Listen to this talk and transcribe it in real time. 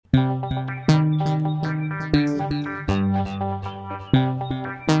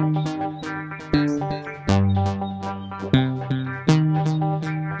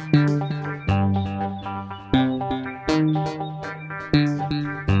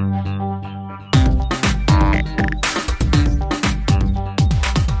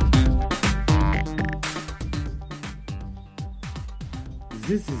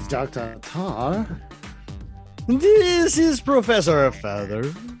Dr. Tar. This is Professor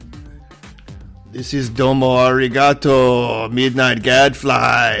Feather. This is Domo Arigato, Midnight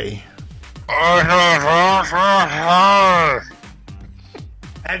Gadfly.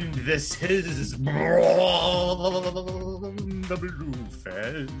 And this is the Blue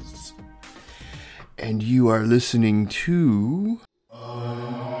Fez. And you are listening to...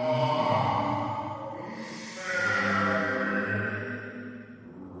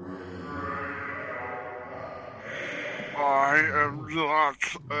 I am not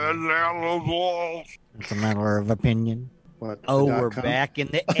available. It's a matter of opinion. What? Oh, we're back in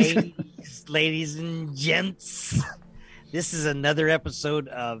the 80s, ladies and gents. This is another episode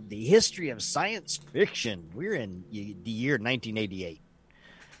of the history of science fiction. We're in the year 1988.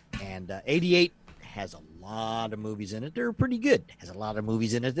 And 88 has a lot of movies in it that are pretty good. Has a lot of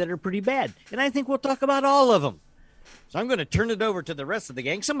movies in it that are pretty bad. And I think we'll talk about all of them. So I'm going to turn it over to the rest of the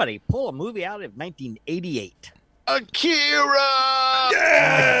gang. Somebody pull a movie out of 1988. Akira!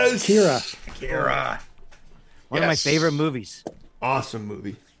 Yes! Akira. One of my favorite movies. Awesome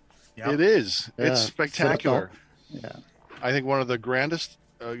movie. Yep. It is. Yeah. It's spectacular. Yeah. I think one of the grandest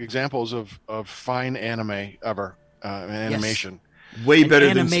examples of fine anime ever. Animation. Way better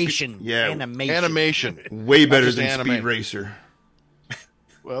animation. than... Animation. Way better just than anime. Speed Racer.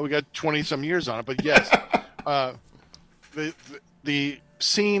 Well, we got 20-some years on it, but yes. The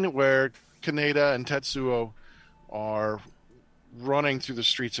scene where Kaneda and Tetsuo are running through the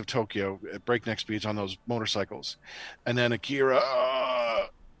streets of Tokyo at breakneck speeds on those motorcycles, and then Akira,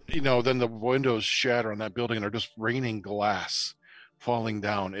 then the windows shatter on that building and they're just raining glass falling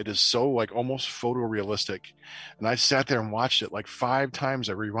down. It is so like almost photorealistic, and I sat there and watched it like 5 times.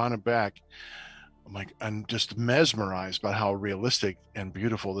 I rewound it back. I'm just mesmerized by how realistic and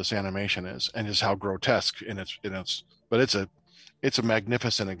beautiful this animation is, and just how grotesque in its. But it's a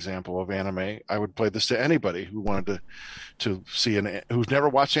magnificent example of anime. I would play this to anybody who wanted to see who's never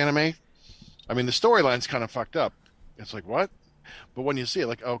watched anime. I mean, the storyline's kind of fucked up. It's like, what? But when you see it,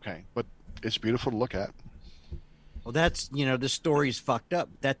 like, okay, but it's beautiful to look at. Well, that's, the story's fucked up.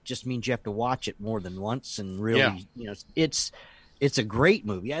 That just means you have to watch it more than once and really, it's a great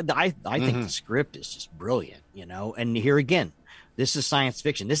movie. I think the script is just brilliant, and here again, this is science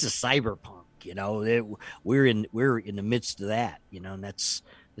fiction. This is cyberpunk. We're in the midst of that, and this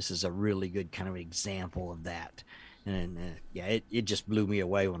is a really good kind of example of that. And it just blew me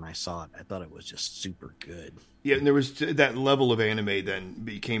away when I saw it. I thought it was just super good. Yeah, and there was that level of anime then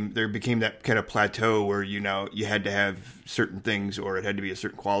became that kind of plateau where you had to have certain things or it had to be a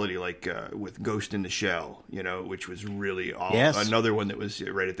certain quality, like with Ghost in the Shell, which was really another one that was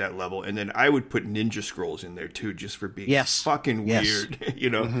right at that level. And then I would put Ninja Scrolls in there too, just for being fucking weird,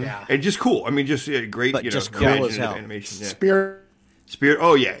 Mm-hmm. and just cool. I mean, just great, but just cool as hell. Animation. Yeah. Spirit.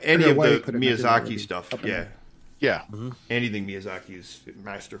 Oh yeah, any of the put it Miyazaki stuff. Yeah. Yeah. Mm-hmm. Anything Miyazaki is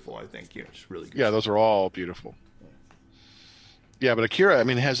masterful, I think. It's really good. Yeah, those are all beautiful. Yeah, but Akira,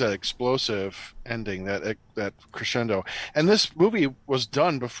 has that explosive ending, that crescendo. And this movie was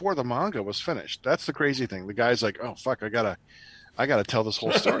done before the manga was finished. That's the crazy thing. The guy's like, oh, fuck, I gotta tell this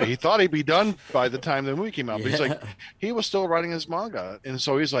whole story. He thought he'd be done by the time the movie came out. But he's like, he was still writing his manga. And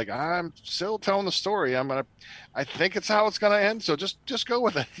so he's like, I'm still telling the story. I think it's how it's going to end. So just go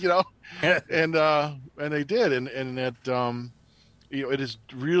with it, and they did. And it, it is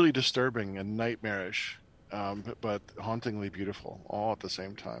really disturbing and nightmarish. But hauntingly beautiful all at the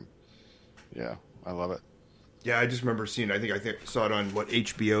same time. Yeah, I love it. Yeah, I just remember seeing. I think I saw it on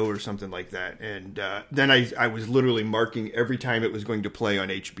HBO or something like that, and then I was literally marking every time it was going to play on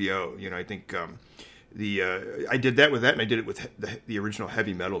HBO. I think I did that with that, and I did it with the original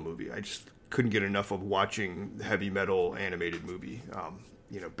Heavy Metal movie. I just couldn't get enough of watching the Heavy Metal animated movie.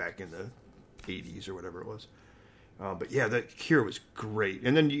 Back in the '80s or whatever it was. But yeah, that Akira was great.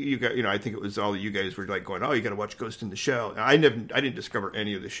 And then you got, I think it was all you guys were like going, oh, you got to watch Ghost in the Shell. And I didn't discover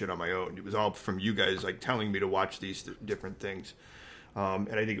any of this shit on my own. It was all from you guys like telling me to watch these different things. And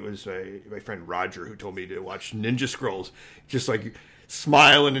I think it was my friend Roger who told me to watch Ninja Scrolls, just like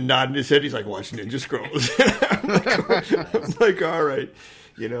smiling and nodding his head. He's like, watch Ninja Scrolls. I'm like, all right.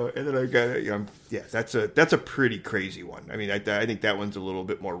 And then I got, that's a pretty crazy one. I mean, I think that one's a little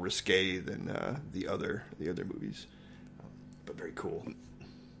bit more risque than the other movies, but very cool.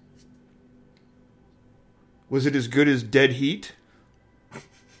 Was it as good as Dead Heat?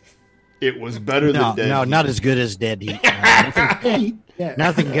 It was better than Dead Heat. No, not as good as Dead Heat.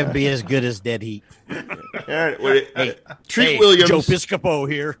 Nothing can be as good as Dead Heat. Treat Williams. Joe Piscopo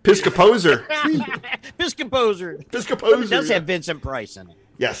here. Piscoposer. Piscoposer. Piscoposer. It does have Vincent Price in it.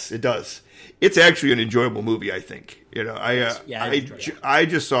 Yes, it does. It's actually an enjoyable movie, I think. You know, I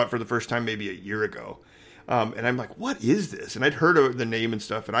just saw it for the first time maybe a year ago. And I'm like, what is this? And I'd heard of the name and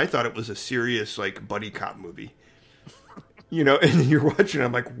stuff, and I thought it was a serious, like, buddy cop movie. You know, and then you're watching it,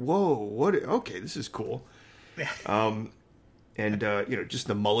 I'm like, whoa, what? Okay, this is cool. And, you know, just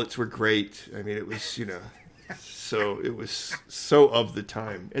the mullets were great. I mean, it was, you know, so it was so of the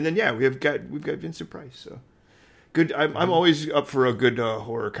time. And then, yeah, we've got Vincent Price, so. Good. I'm always up for a good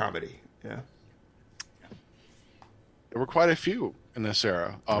horror comedy. Yeah. There were quite a few in this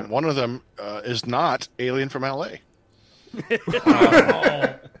era. One of them is not Alien from L.A.,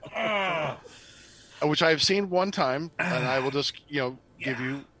 which I've seen one time, and I will just give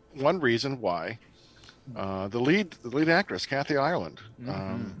you one reason why. The lead actress, Kathy Ireland,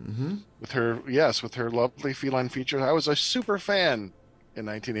 with her lovely feline features. I was a super fan in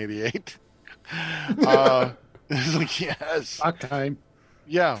 1988. Yes. Rock time.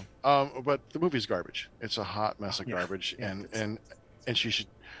 Yeah. But the movie's garbage. It's a hot mess of garbage. And she should.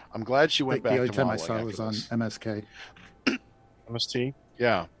 I'm glad she went back. The only to time I modeling saw it was on this. MSK. MST.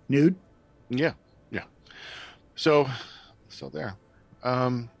 Yeah. Nude. Yeah. So there.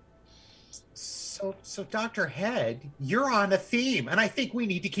 So Dr. Head, you're on a theme, and I think we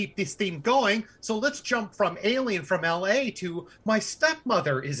need to keep this theme going. So let's jump from Alien from LA to My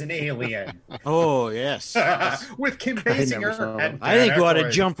Stepmother is an Alien. Oh, yes. With Kim I never Basinger. saw And that. I think we ought to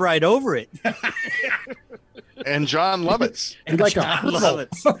Aykroyd. jump right over it. And John Lovitz. You'd like to John hustle.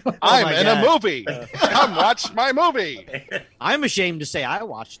 Lovitz. I'm my in God. a movie. Come watch my movie. I'm ashamed to say I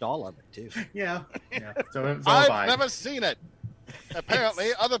watched all of it, too. Yeah. So have I've I. never seen it. Apparently,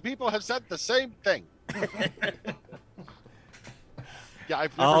 other people have said the same thing. Yeah,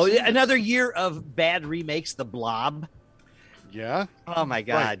 I've never seen it. Another year of bad remakes, The Blob. Yeah. Oh, my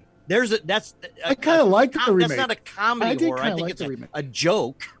God. Right. I kind of liked the remake. That's not a I comedy did horror. I kinda think like it's the remake. a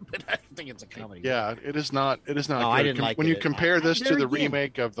joke, but I don't think it's a comedy. Yeah, it is not. It is not. No, good. I didn't like when it. you compare this to There the again.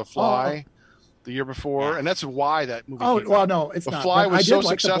 remake of The Fly the year before, Yeah. and that's why that movie. Oh came well, out. no, it's The not. Fly But I was did so like The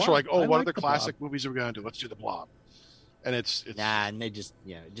successful. Blob. Like, oh, I what liked other The Blob. classic movies are we going to do? Let's do The Blob. And it's Nah, and it just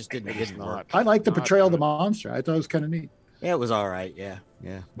didn't work. I like the Not portrayal of the good. monster. I thought it was kind of neat. Yeah, it was all right. Yeah.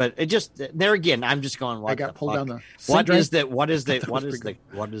 But it just there again. I'm just going. What I got the pulled fuck? down the. What drink. is that? What is the? That What was is the? pretty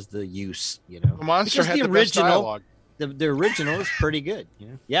What is the use? You know, The monster Because had the the best original- dialogue. the original is pretty good. You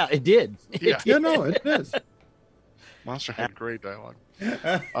know? Yeah, it did. Yeah. Yeah, no, it is. Monster had great dialogue.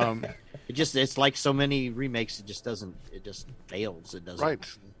 It's like so many remakes. It just fails. It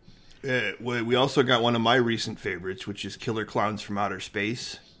doesn't. Right. We also got one of my recent favorites, which is Killer Clowns from Outer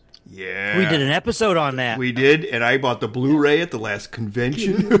Space. Yeah. We did an episode on that. We did, and I bought the Blu-ray at the last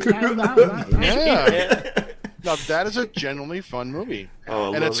convention. Yeah. Now that is a genuinely fun movie,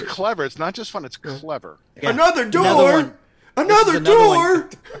 Oh, I and love it's it. clever. It's not just fun; it's clever. Yeah. Another Another door! one. Another This is another door!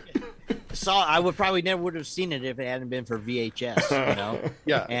 I would probably never would have seen it if it hadn't been for VHS. You know.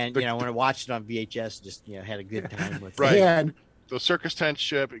 Yeah, And when I watched it on VHS, just had a good time with Right. it. And the circus tent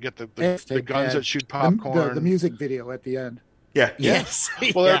ship. You get the Interesting, guns yeah. that shoot popcorn. the music video at the end. Yeah. Yes.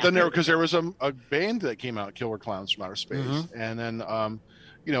 Well, Yeah. then because there was a band that came out, Killer Clowns from Outer Space, Mhm. and then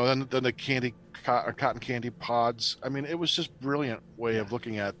then the cotton candy pods. I mean, it was just brilliant way of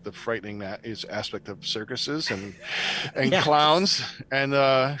looking at the frightening aspect of circuses and Yeah. clowns, and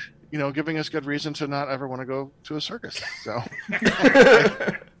giving us good reason to not ever want to go to a circus. So What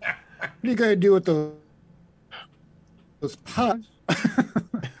are you gonna do with those puns?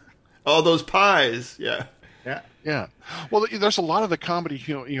 All those pies. Yeah. yeah, well, there's a lot of the comedy,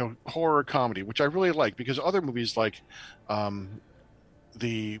 horror comedy, which I really like because other movies like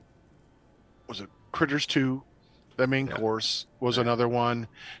was it Critters 2? The main course was another one.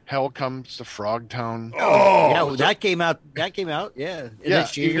 Hell Comes to Frogtown. Yeah, that came out. Yeah.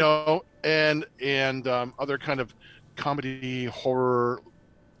 This year. And other kind of comedy horror,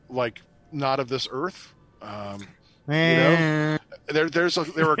 like Not of This Earth. There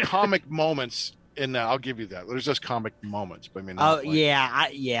were comic moments in that. I'll give you that. There's just comic moments, but I mean, Oh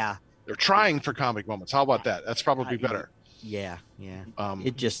not yeah. they're trying for comic moments. How about that? That's probably better. Yeah. Um,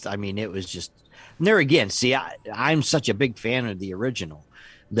 It was just. And there again, see, I'm such a big fan of the original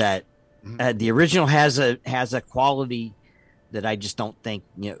that the original has a quality that I just don't think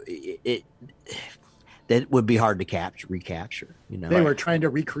that would be hard to recapture. They were trying to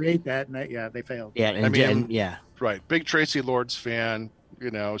recreate that, and they failed. Yeah, and right. Big Tracy Lords fan.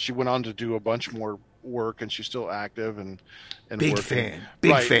 She went on to do a bunch more work, and she's still active and Big working. fan.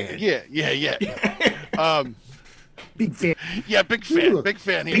 Big fan. Yeah. Big fan. Yeah, big fan. Ooh, Big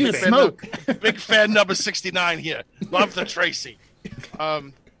fan here. you Big fan, smoke. big fan number 69 here. Love the Tracy.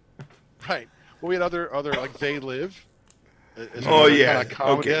 Right. Well, we had other like They Live. Oh, yeah.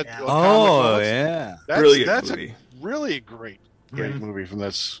 Okay. Oh yeah. Brilliant That's movie. a really great movie from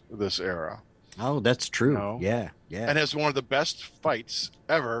this era. Oh, that's true. No. Yeah. And has one of the best fights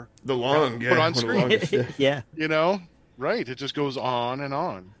ever. Put on Put on screen. screen. Yeah. You know, right? It just goes on and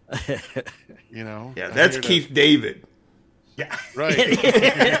on. You know. Yeah, that's Keith David. Yeah. Right.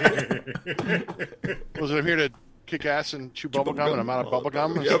 Was it? I'm here to kick ass and chew bubble gum, and I'm out of bubble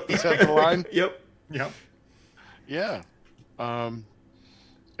gum. Yep. Is that the line? Yep. Yeah. And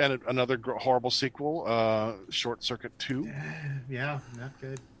another horrible sequel, Short Circuit 2. Yeah, not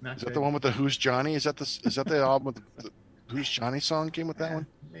good. Not Is good. that the one with the Who's Johnny? Is that the album with the Who's Johnny song came with that one?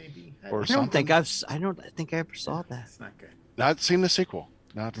 Maybe. Or I don't think I ever saw that. It's not good. Not seen the sequel.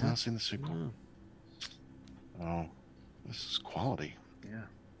 Not seen the sequel. Oh. Oh, this is quality.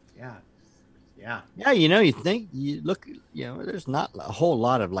 Yeah. Yeah, you think you look, there's not a whole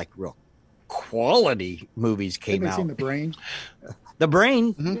lot of like real quality movies came Have you out. seen The Brain? The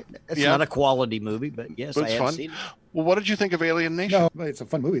Brain, Mm-hmm. it's Yeah. not a quality movie, but yes, But I it's have fun. seen it. Well, what did you think of Alien Nation? No, but it's a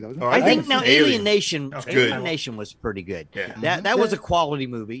fun movie though. Isn't it? Oh, I think haven't now seen Alien. Alien Nation, That's Alien good. Nation was pretty good. Yeah. That was a quality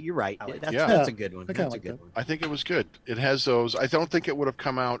movie. You're right. That's, Yeah. that's a good one. I kinda That's a like good that. one. I think it was good. It has those. I don't think it would have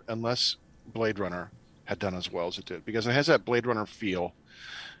come out unless Blade Runner had done as well as it did, because it has that Blade Runner feel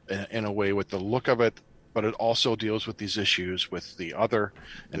in a way with the look of it, but it also deals with these issues with the other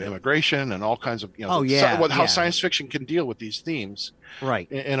and immigration and all kinds of, Oh, yeah, how yeah. science fiction can deal with these themes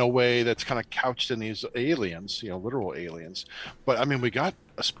Right. in a way that's kind of couched in these aliens, literal aliens. But I mean, we got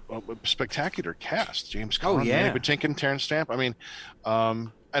a spectacular cast: James Caan, yeah. Mandy Patinkin, Terrence Stamp. I mean,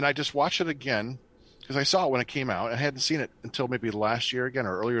 and I just watched it again because I saw it when it came out. I hadn't seen it until maybe last year again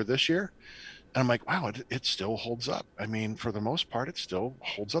or earlier this year. And I'm like, wow, it still holds up. I mean, for the most part, it still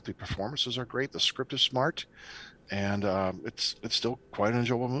holds up. The performances are great. The script is smart. And it's still quite an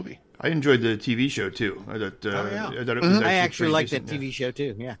enjoyable movie. I enjoyed the TV show too. I thought, I thought it was I actually pretty like that decent, TV show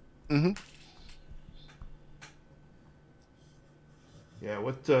too. Yeah. Mm-hmm. Yeah.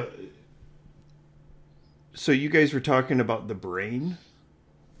 What? So you guys were talking about The Brain.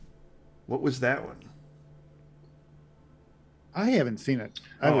 What was that one? I haven't seen it.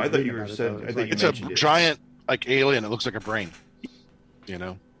 Oh, was I thought reading you were about it, said- though. I It's thought like- you It's a mentioned it. giant like alien that looks like a brain.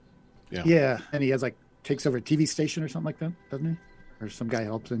 Yeah. Yeah, and he has takes over a TV station or something like that, doesn't he? Or some guy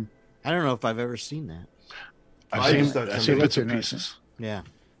helps him. I don't know if I've ever seen that. I just thought I've somebody- seen bits and It looked pieces. Yeah.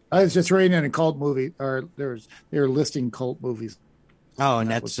 I was just reading in a cult movie, or they were listing cult movies. Oh, and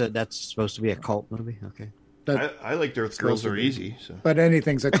that's supposed to be a cult movie. Okay. I like Earth Girls Are Easy. So But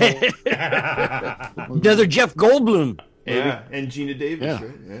anything's a cult. Another Jeff Goldblum yeah, and Gina Davis, Yeah.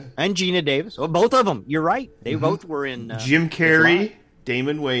 right? Yeah. and Gina Davis. Well, both of them. You're right. They both were in. Jim Carrey,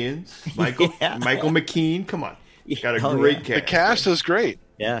 Damon Wayans, Michael Yeah. McKean. Come on, got a Oh, great yeah. cast. The cast is great.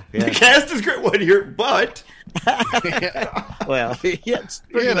 Yeah. The Yeah. cast is great. What here? But Well, yes.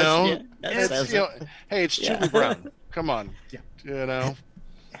 pretty You much, know, yeah, that it's, says you know, it. hey, it's Yeah. Julie Brown. Come on. Yeah. You know.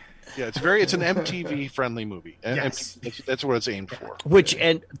 Yeah, it's an MTV friendly movie. Yes. That's what it's aimed for. Which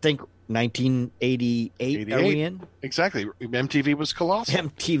and think 1988 are we 88. in? Exactly. MTV was colossal.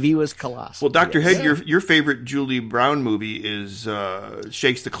 MTV was colossal. well, Dr. Yes. Head, your favorite Julie Brown movie is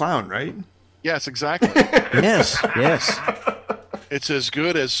Shakes the Clown, right? Yes, exactly. Yes. Yes. It's as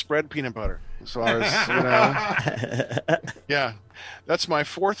good as spread peanut butter. As far as, yeah. That's my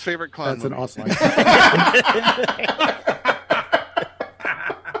fourth favorite clown That's an movie. awesome.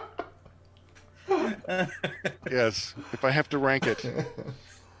 Yes. If I have to rank it.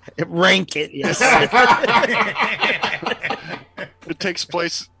 Rank it. Yes. It takes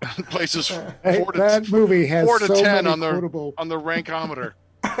places Hey, 4 to that movie has 4 to so 10 many on the quotable. rankometer.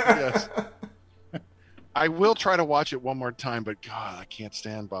 Yes. I will try to watch it one more time, but God, I can't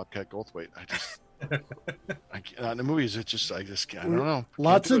stand Bobcat Goldthwait. The movies, I don't know.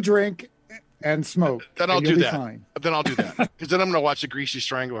 Lots Can't of do it. drink and smoke. Then I'll and do you'll be that. fine. Then I'll do that because then I'm going to watch The Greasy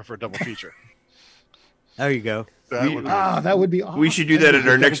Strangler for a double feature. There you go. That would be- That would be awesome. We should do that at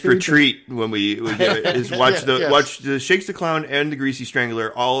our next Double retreat when we give it, is watch Yes. watch the Shakes the Clown and the Greasy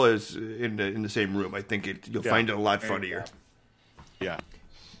Strangler all as in the same room. I think you'll find it a lot funnier. yeah.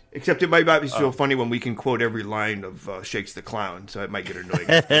 Except it might not be so funny when we can quote every line of Shakes the Clown, so it might get annoying.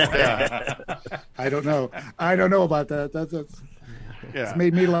 Yeah. I don't know. I don't know about that. That's Yeah.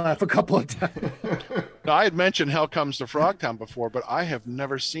 made me laugh a couple of times. Now, I had mentioned Hell Comes to Frogtown before, but I have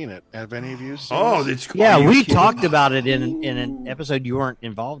never seen it. Have any of you seen Oh, this? it's Yeah, are you we kidding? talked about it in an episode you weren't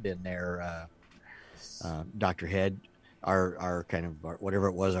involved in there, Dr. Head, our kind of whatever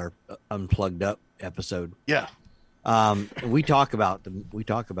it was, our unplugged up episode. Yeah. We talk about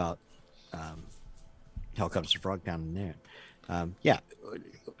Hell Comes to Frogtown in there. Yeah,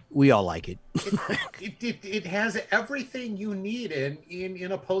 We all like it. It has everything you need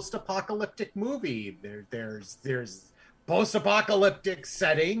in a post-apocalyptic movie. There's post-apocalyptic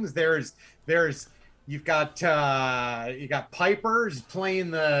settings. You've got Piper's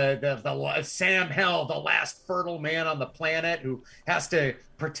playing the Sam Hell, the last fertile man on the planet who has to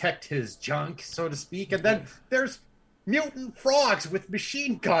protect his junk, so to speak. And then there's mutant frogs with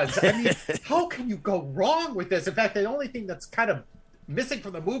machine guns. I mean, how can you go wrong with this? In fact, the only thing that's kind of missing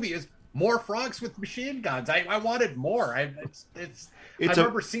from the movie is more frogs with machine guns. I wanted more. I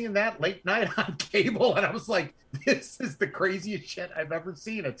remember seeing that late night on cable, and I was like, "This is the craziest shit I've ever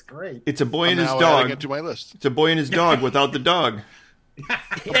seen." It's great. It's a boy and his dog. Adding it to my list. It's a boy and his dog without the dog. A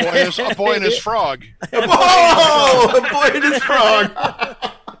boy and his frog. A boy and his frog.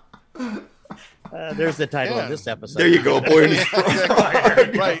 There's the title of this episode. There you go, boy and his frog.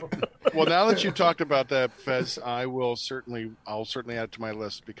 Right. Well, now that you've talked about that, Fez, I'll certainly add it to my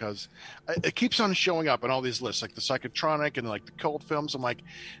list because it keeps on showing up in all these lists, like the psychotronic and like the cult films. I'm like,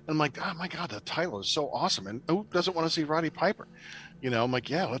 oh my god, the title is so awesome, and who doesn't want to see Roddy Piper? I'm like,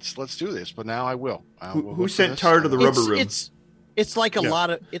 yeah, let's do this. But now I will. Who sent Tar to the rubber room? It's like a lot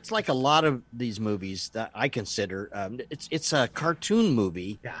of these movies that I consider. It's a cartoon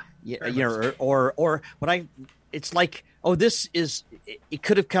movie. Yeah. Or what it's like. Oh, this is. It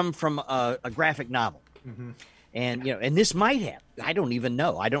could have come from a graphic novel, and and this might have. I don't even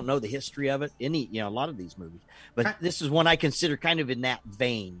know. I don't know the history of it. A lot of these movies, but this is one I consider kind of in that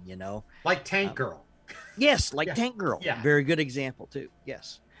vein. Like Tank Girl. Yes, like Tank Girl. Yeah. Very good example too.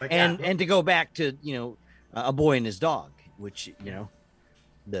 Yes, Like, and to go back to A Boy and His Dog, which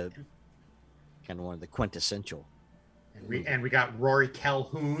the kind of one of the quintessential. And we got Rory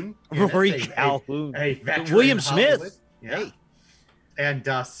Calhoun. Calhoun. A veteran William Hollywood. Smith. Yeah. Hey. And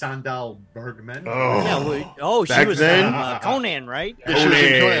Sandal Bergman. Oh, she Back was then? Conan, right? Yeah, she was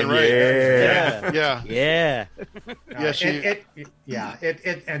in Conan, right? Yeah.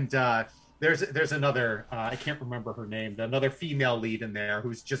 There's another. I can't remember her name. Another female lead in there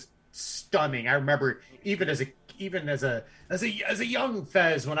who's just stunning. I remember even as a young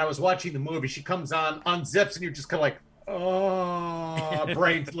Fez when I was watching the movie, she comes on unzips and you're just kind of like, oh,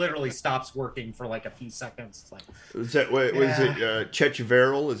 brain literally stops working for like a few seconds. It's like, was it Chech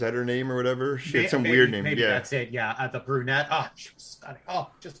Verrill? Is that her name or whatever? She had some weird name. Maybe Yeah, that's it. Yeah, the brunette. Oh, she was stunning.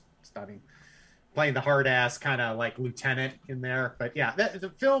 Oh, just stunning. Playing the hard ass kind of like lieutenant in there. But yeah,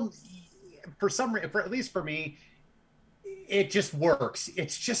 the film, at least for me, it just works.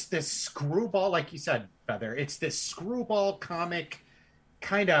 It's just this screwball, like you said, Feather. It's this screwball comic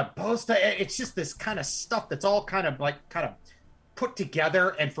kind of it's just this kind of stuff that's all kind of put together,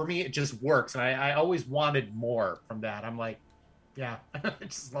 and for me it just works, and I always wanted more from that. I'm like, yeah. I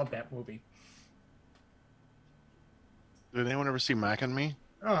just love that movie. Did anyone ever see Mac and Me?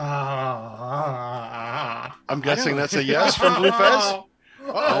 I'm guessing that's a yes from Blue Fez.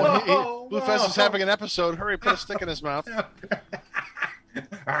 Blue Fez is having an episode. Hurry, put a stick in his mouth.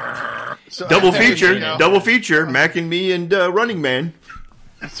 So, double feature, Mac and Me and Running Man.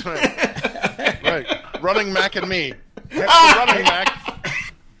 That's right. Right. Running Mac and Me. Running Mac.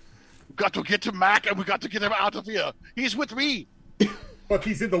 We've got to get to Mac and we got to get him out of here. He's with me. But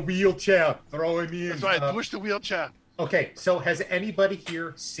he's in the wheelchair. Throwing me in. That's right. Push the wheelchair. Okay, so has anybody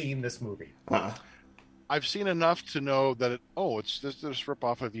here seen this movie? I've seen enough to know that it's this rip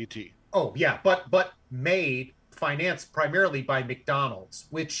off of E.T. Oh yeah, but financed primarily by McDonald's,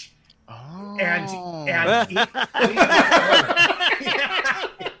 which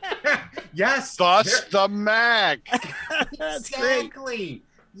yes, thus the Mac. Exactly.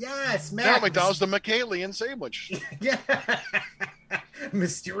 Yes, Mac. Now McDonald's the McAlien sandwich. Yeah,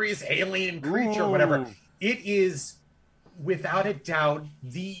 mysterious alien creature, whatever. It is, without a doubt,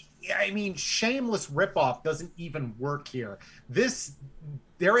 shameless ripoff doesn't even work here.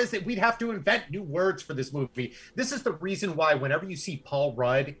 We'd have to invent new words for this movie. This is the reason why whenever you see Paul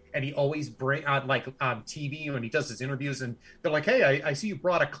Rudd, and he always bring on TV when he does his interviews, and they're like, "Hey, I see you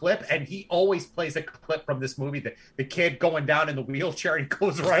brought a clip," and he always plays a clip from this movie. The kid going down in the wheelchair and he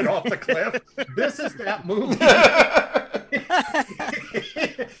goes right off the cliff. This is that movie.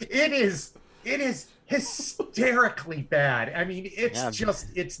 It is hysterically bad. I mean,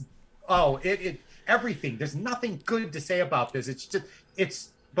 everything. There's nothing good to say about this.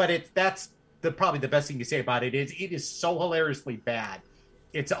 That's probably the best thing to say about it is it is so hilariously bad.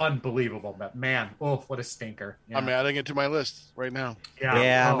 It's unbelievable, but man, what a stinker. Yeah. I'm adding it to my list right now.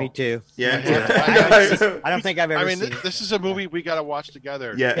 Yeah, me too. Yeah. I don't think I've ever seen it. This is a movie we got to watch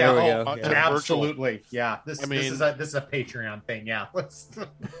together. Yeah. There we go. Absolutely. Yeah. This is a Patreon thing. Yeah.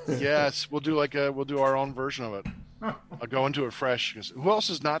 Yes, we'll do our own version of it. I'll go into it fresh. Who else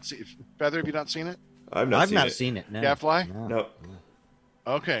has not seen? Feather, have you not seen it? I've not seen it. No. Gadfly? No.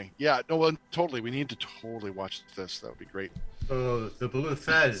 Okay. Yeah. No. Well, totally. We need to totally watch this. That would be great. Oh, the blue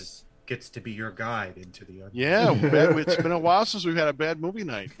fez gets to be your guide into the unknown. Yeah. It's been a while since we've had a bad movie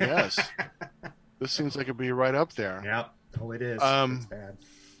night. Yes. This seems like it'd be right up there. Yep. Oh, it is. It's bad.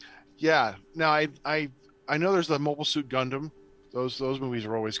 Yeah. Now I know there's the Mobile Suit Gundam. Those movies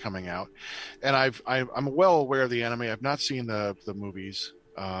are always coming out, and I'm well aware of the anime. I've not seen the movies.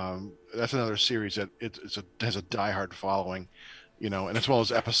 That's another series that has a diehard following, and it's one of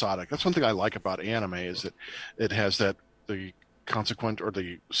those episodic. That's one thing I like about anime is that it has the consequent or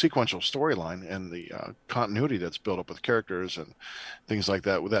the sequential storyline and the continuity that's built up with characters and things like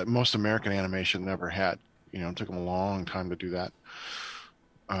that most American animation never had. It took them a long time to do that.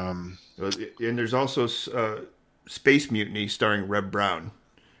 And there's also Space Mutiny starring Reb Brown.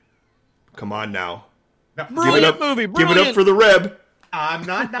 Come on now. Brilliant movie. Brilliant. Give it up for the Reb. I'm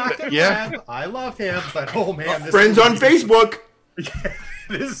not knocking Yeah. Reb. I love him, but oh man, this Friends on Facebook.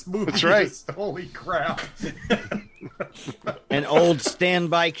 This movie That's right. is holy crap. An old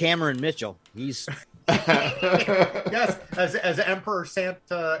standby Cameron Mitchell. He's Yes, as Emperor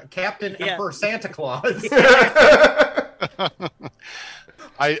Santa, Captain Yeah. Emperor Santa Claus.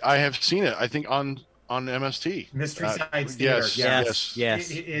 I have seen it. I think on MST. Mystery Science Theater. Yes.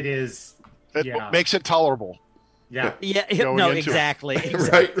 yes. It is. It Yeah. makes it tolerable. Yeah. Yeah, Going no, into it. exactly.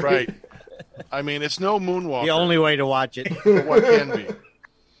 Right. I mean, it's no Moonwalker. The only way to watch it, but what can be.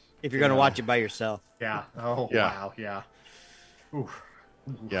 if you're going to watch it by yourself. Yeah. Oh Yeah. wow. Yeah. Ooh.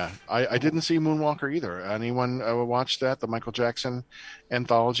 Yeah, I didn't see Moonwalker either. Anyone watch that? The Michael Jackson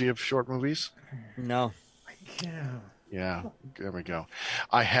anthology of short movies? No. Yeah. Yeah, there we go.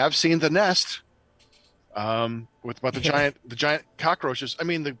 I have seen The Nest. With about the giant cockroaches. I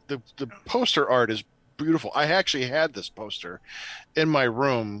mean, the poster art is beautiful. I actually had this poster in my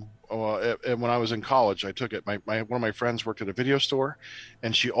room when I was in college. I took it. One of my friends worked at a video store,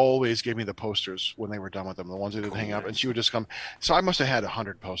 and she always gave me the posters when they were done with them, the ones that didn't hang up. And she would just come. So I must have had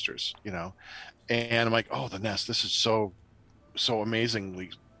 100 posters, And I'm like, oh, The Nest. This is so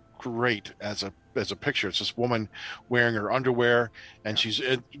amazingly great as a picture. It's this woman wearing her underwear, and she's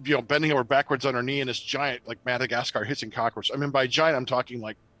bending over backwards on her knee, and this giant like Madagascar hissing cockroach. I mean, by giant, I'm talking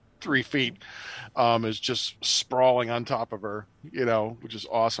like 3 feet. Is just sprawling on top of her, which is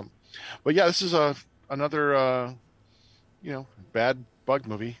awesome. But yeah, this is another bad bug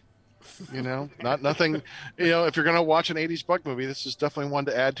movie. Nothing. If you're gonna watch an 80s bug movie, this is definitely one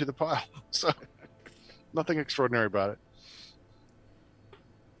to add to the pile. So nothing extraordinary about it.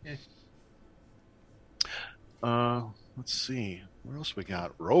 Let's see. What else we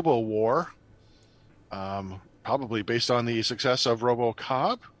got? Robo War. Probably based on the success of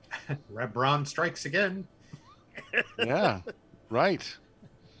RoboCop. Reb Brown strikes again. Yeah, right.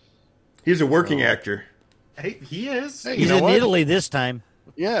 He's a working actor. Hey, he is. Hey, He's in Italy this time.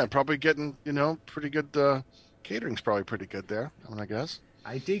 Yeah, probably getting, pretty good. Catering's probably pretty good there, I guess.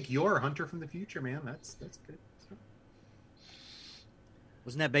 I dig your Hunter from the Future, man. That's good.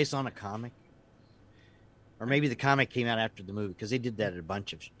 Wasn't that based on a comic? Or maybe the comic came out after the movie, because they did that at a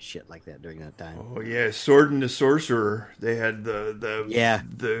bunch of shit like that during that time. Oh yeah, Sword and the Sorcerer. They had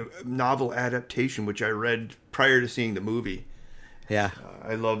the novel adaptation, which I read prior to seeing the movie. Yeah.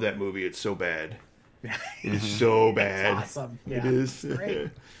 I love that movie. It's so bad. It's so bad. It's awesome. Yeah. It is.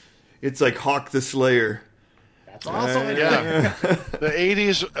 Great. It's like Hawk the Slayer. That's awesome. Yeah. The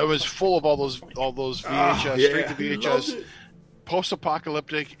 80s it was full of all those VHS, straight to VHS,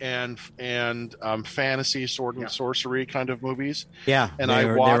 post-apocalyptic and fantasy sword and sorcery kind of movies. Yeah. And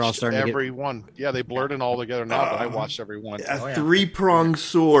I watched every one. Yeah, they blurred it all together now, but I watched every one. A three-pronged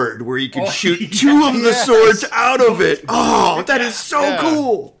sword where you can shoot two of the swords out of it. Oh, that is so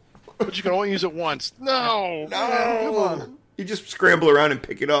cool. But you can only use it once. No. Come on. You just scramble around and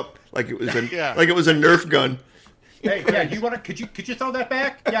pick it up like it was a Nerf gun. Hey, yeah, you want to? Could you throw that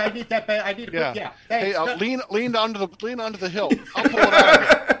back? Yeah, I need that back. I need to. Yeah. Hey, lean onto the hilt. I'll pull it out of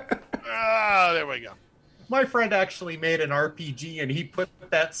it. There we go. My friend actually made an RPG, and he put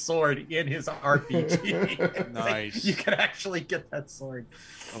that sword in his RPG. Nice. You can actually get that sword.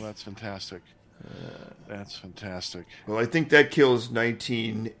 Oh, that's fantastic. That's fantastic. Well, I think that kills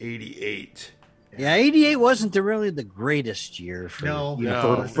 1988. Yeah, 88 wasn't really the greatest year for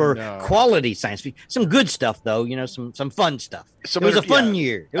quality science fiction. Some good stuff, though. Some fun stuff. It was a fun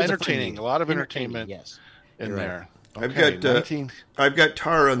year. It was entertaining. A lot of entertainment. Yes, in there. Okay, I've got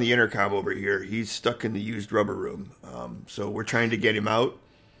Tar on the intercom over here. He's stuck in the used rubber room. So we're trying to get him out.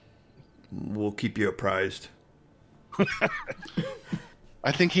 We'll keep you apprised.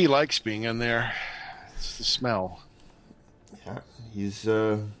 I think he likes being in there. It's the smell. Yeah, he's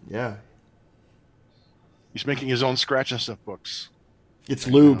He's making his own scratch and sniff books. It's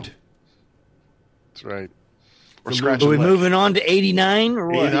lubed. That's right. Or Are we moving on to 89 or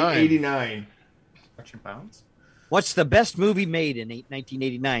what? 89. Pounds. What's the best movie made in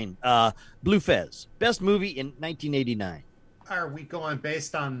 1989? Blue Fez. Best movie in 1989. Are we going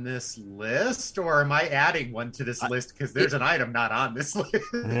based on this list, or am I adding one to this list because there's an item not on this list?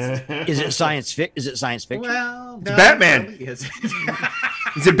 Is it science fiction? Well, it's Batman. Really is.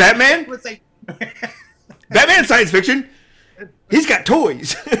 Is it Batman? Batman science fiction. He's got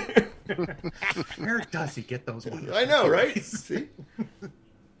toys. Where does he get those ones? I know, right? See?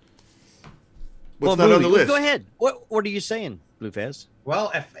 What's not on the list? Go ahead. What are you saying, Blue Fez?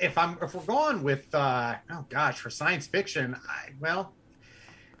 Well, if we're going with for science fiction,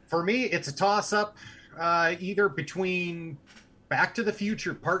 for me it's a toss up, either between Back to the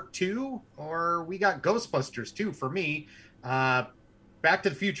Future Part 2 or we got Ghostbusters 2. For me, Back to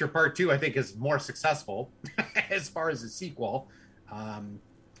the Future Part 2 I think is more successful as far as a sequel. And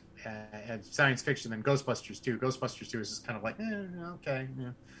science fiction than Ghostbusters 2. Ghostbusters 2 is just kind of like, okay, yeah.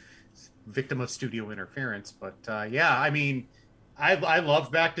 Victim of studio interference. But I mean, I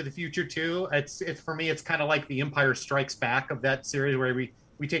love Back to the Future 2. It's for me, it's kind of like the Empire Strikes Back of that series, where we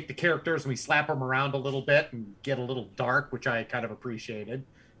take the characters and we slap them around a little bit and get a little dark, which I kind of appreciated.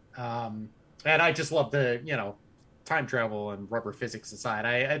 And I just love the, time travel and rubber physics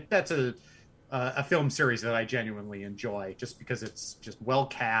aside. That's a film series that I genuinely enjoy, just because it's just well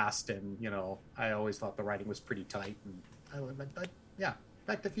cast, and I always thought the writing was pretty tight. And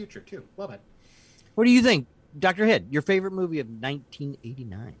Back to the Future too, love it. What do you think, Dr. Head? Your favorite movie of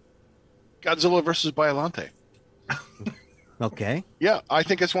 1989? Godzilla versus Biollante. Okay. Yeah, I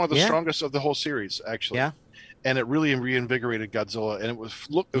think it's one of the strongest of the whole series, actually. Yeah. And it really reinvigorated Godzilla, and it was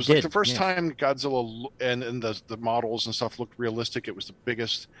like the first time Godzilla and the models and stuff looked realistic. It was the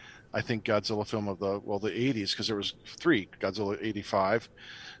biggest, I think, Godzilla film of the 80s, because there was 3, Godzilla 85,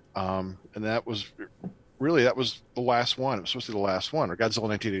 and that was the last one. It was supposed to be the last one, or Godzilla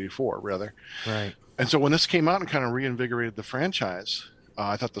 1984 rather. Right. And so when this came out and kind of reinvigorated the franchise,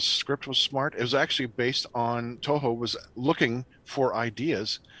 I thought the script was smart. It was actually based on Toho was looking for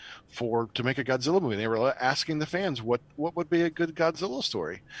ideas to make a Godzilla movie. They were asking the fans what would be a good Godzilla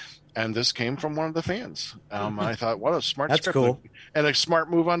story, and this came from one of the fans. I thought, what a smart That's script, cool. And a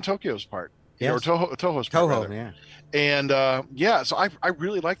smart move on Tokyo's part, or Toho's part. Rather. Yeah. And so I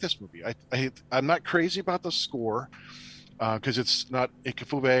really like this movie. I'm not crazy about the score because it's not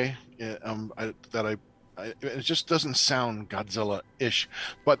Ikefube it just doesn't sound Godzilla-ish,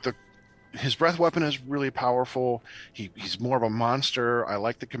 but his breath weapon is really powerful. He's more of a monster. I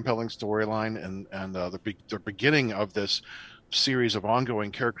like the compelling storyline and the beginning of this series of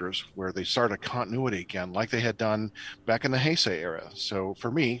ongoing characters where they start a continuity again, like they had done back in the Heisei era. So for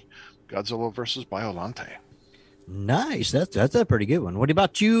me, Godzilla versus Biollante. Nice. That's a pretty good one. What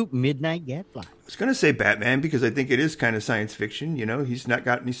about you, Midnight Gadfly? I was going to say Batman, because I think it is kind of science fiction. He's not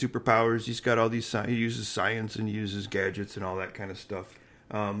got any superpowers. He's got all these. He uses science and uses gadgets and all that kind of stuff.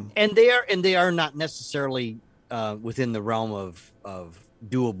 And they are not necessarily within the realm of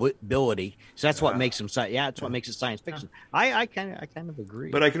doability. So that's what makes them. That's what makes it science fiction. I kind of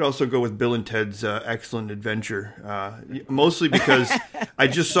agree. But I could also go with Bill and Ted's Excellent Adventure, mostly because I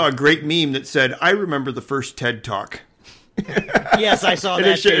just saw a great meme that said, "I remember the first TED Talk." Yes, I saw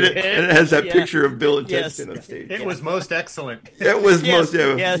that. And it has that picture of Bill and Ted sitting on stage. It was most excellent. It was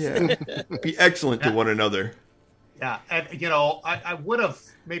be excellent to one another. Yeah, and I would have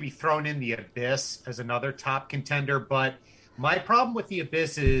maybe thrown in The Abyss as another top contender, but my problem with The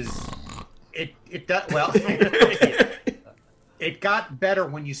Abyss is it does well. It got better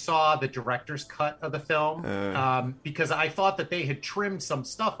when you saw the director's cut of the film, because I thought that they had trimmed some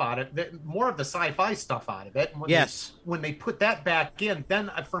stuff out of it, more of the sci-fi stuff out of it. When they put that back in, then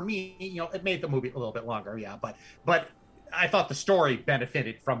for me, it made the movie a little bit longer. Yeah, but I thought the story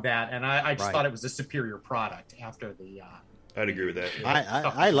benefited from that, and I just thought it was a superior product after the. I'd agree with that.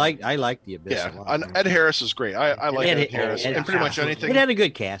 I like The Abyss. Yeah, a lot. Ed Harris is great. I like Ed Harris, and pretty much anything. It had a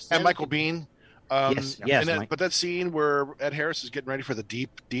good cast. And Michael Bean. Yes. But that scene where Ed Harris is getting ready for the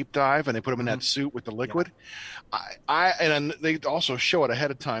deep dive, and they put him in that suit with the liquid, and they also show it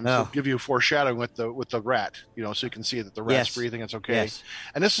ahead of time to give you foreshadowing with the rat, so you can see that the rat's breathing. It's okay. Yes.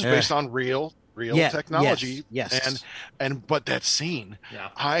 And this is based on real technology. Yes. But that scene,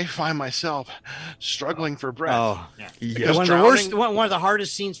 I find myself struggling for breath. Oh, yeah. One of the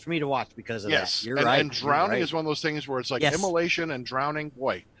hardest scenes for me to watch because of that. You're right. And drowning is one of those things where it's like immolation and drowning.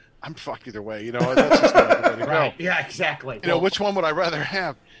 Boy, I'm fucked either way. That's just not the way to go. Right. Yeah, exactly. Which one would I rather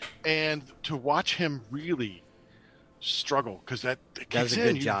have? And to watch him really struggle because that Does kicks a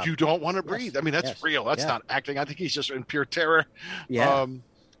good in. job. You don't want to breathe. I mean, that's Yes. real. That's Yeah. not acting. I think he's just in pure terror. Yeah. And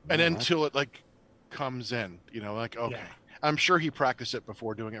then until it like comes in, like, okay. Yeah. I'm sure he practiced it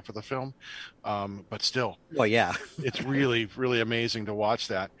before doing it for the film. But still, Well, yeah. it's really, really amazing to watch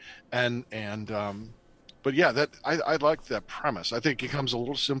that. But yeah, that I like that premise. I think it becomes a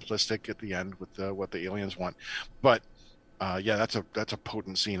little simplistic at the end with what the aliens want, but yeah, that's a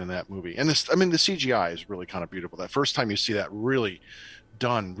potent scene in that movie. And the CGI is really kind of beautiful. That first time you see that really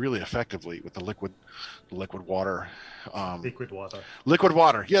done really effectively with the liquid water. Liquid water. Liquid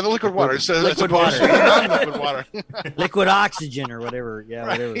water. Yeah, the liquid water. Liquid water. Non-liquid water. Liquid oxygen or whatever. Yeah,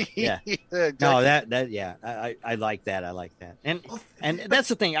 whatever. Yeah. Exactly. No, yeah. I like that. I like that. And that's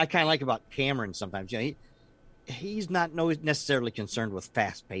the thing I kind of like about Cameron sometimes. He's not necessarily concerned with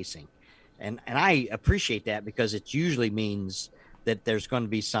fast pacing. And I appreciate that because it usually means that there's going to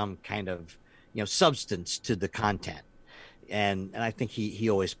be some kind of, substance to the content. And I think he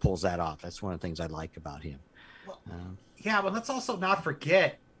always pulls that off. That's one of the things I like about him. Yeah, but let's also not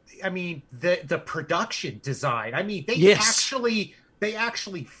forget, the production design. They Yes. they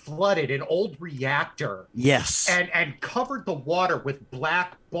actually flooded an old reactor. Yes. And covered the water with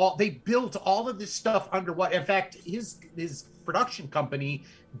black ball. They built all of this stuff underwater. In fact, his production company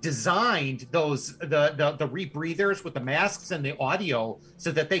designed those the rebreathers with the masks and the audio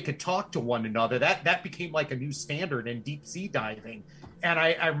so that they could talk to one another. That became like a new standard in deep sea diving. And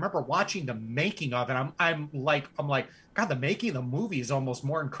I remember watching the making of it. I'm like, God, the making of the movie is almost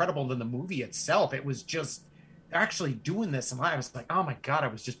more incredible than the movie itself. It was just actually doing this, and I was like, oh my God, I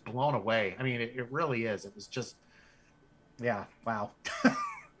was just blown away. It really is. It was just, yeah, wow.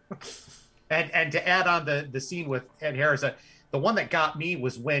 and to add on the scene with Ed Harris, the one that got me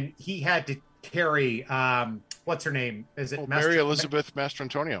was when he had to carry what's her name? Is it Mary Elizabeth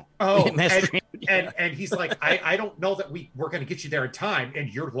Mastrantonio? Oh, and he's like, I don't know that we're going to get you there in time,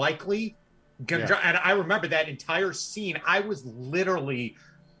 and you're likely gonna drown. And I remember that entire scene. I was literally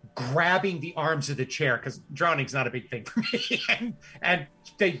grabbing the arms of the chair because drowning's not a big thing for me. and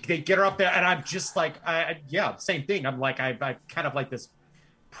they get her up there, and I'm just like, yeah, same thing. I'm like, I kind of like this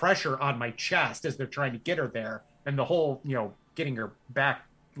pressure on my chest as they're trying to get her there, and the whole, getting her back,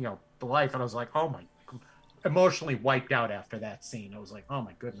 to life. And I was like, oh my, emotionally wiped out after that scene. I was like, oh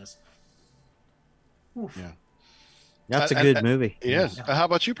my goodness. Oof. Yeah, that's a good movie. Yes. Yeah. How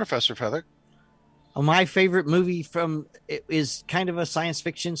about you, Professor Feather? My favorite movie is kind of a science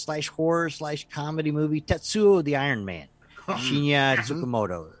fiction / horror / comedy movie, Tetsuo the Iron Man, Shinya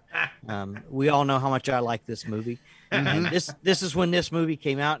Tsukamoto. We all know how much I like this movie. And this is when this movie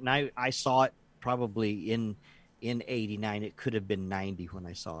came out, and I saw it probably in 89. It could have been 90 when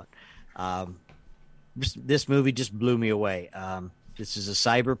I saw it. This movie just blew me away. This is a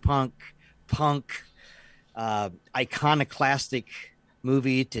cyberpunk, iconoclastic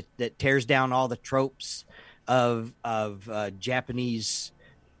movie that tears down all the tropes of Japanese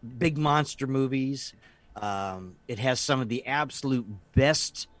big monster movies. It has some of the absolute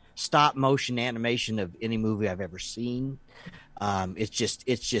best stop motion animation of any movie I've ever seen. It's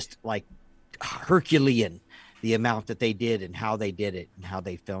just like Herculean, the amount that they did and how they did it and how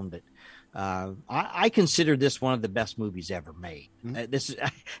they filmed it. I consider this one of the best movies ever made. This is,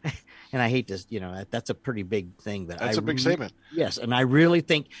 and I hate this, that's a pretty big thing. But that's a big statement. Yes, and I really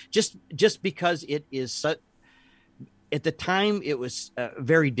think just because it is such, at the time it was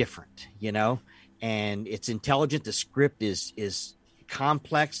very different, and it's intelligent. The script is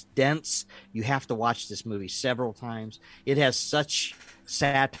complex, dense. You have to watch this movie several times. It has such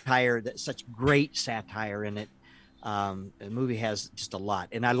satire, such great satire in it. The movie has just a lot,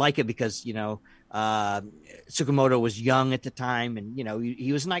 and I like it because Tsukamoto was young at the time, and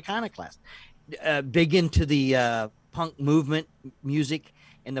he was an iconoclast, big into the punk movement music.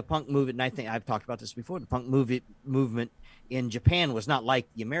 And the punk movement, and I think I've talked about this before, the punk movement in Japan was not like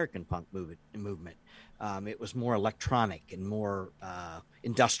the American punk movement. It was more electronic and more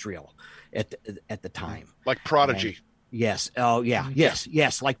industrial at the time, like Prodigy. Yes. Oh, yeah.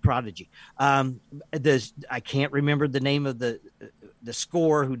 Yes. Like Prodigy. I can't remember the name of the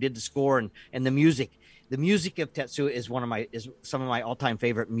score, who did the score, and the music. The music of Tetsuo is some of my all-time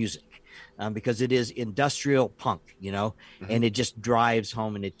favorite music, because it is industrial punk, and it just drives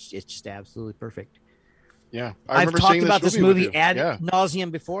home, and it's just absolutely perfect. Yeah, I've talked about this movie ad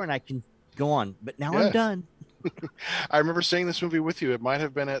nauseum before, and I can go on, but now I'm done. I remember seeing this movie with you. It might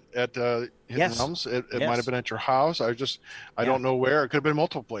have been at Hidden Realms. It might have been at your house. I don't know where. It could have been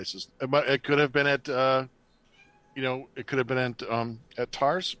multiple places. It could have been at it could have been at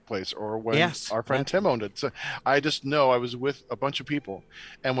Tar's place, or when our friend Tim owned it. So I just know I was with a bunch of people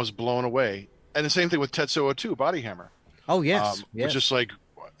and was blown away And the same thing with Tetsuo 2, Body Hammer. Oh yes, yes. Which is like,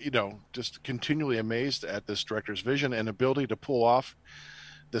 just continually amazed at this director's vision and ability to pull off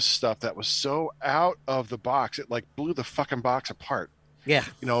this stuff that was so out of the box. It like blew the fucking box apart. Yeah.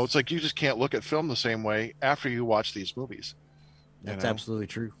 It's like you just can't look at film the same way after you watch these movies. That's absolutely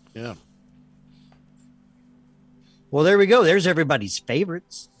true. Yeah. Well, there we go. There's everybody's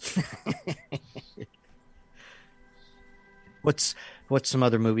favorites. What's some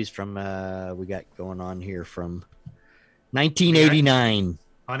other movies from we got going on here from 1989?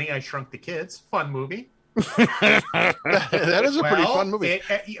 Honey, I Shrunk the Kids. Fun movie. That is a pretty fun movie.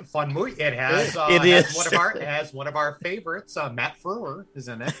 Fun movie. It has. It has one of our favorites. Matt Frewer is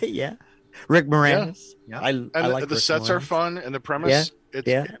in it. Yeah. Rick Moranis. Yeah. I like the Rick sets Moranis. are fun, and the premise.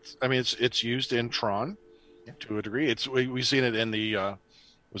 Yeah. It's used in Tron to a degree. We've seen it in the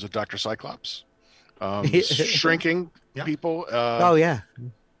was it Dr. Cyclops, shrinking people. Oh yeah.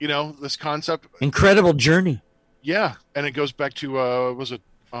 This concept. Incredible journey. Yeah, and it goes back to was it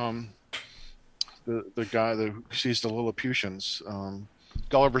the guy that sees the Lilliputians,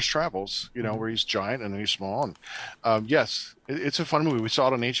 Gulliver's Travels, where he's giant and then he's small. And yes, it's a fun movie. We saw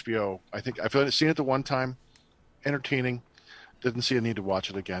it on HBO. I think I've seen it the one time. Entertaining. Didn't see a need to watch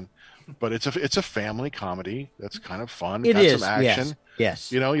it again. But it's a family comedy that's kind of fun. It is. Some action.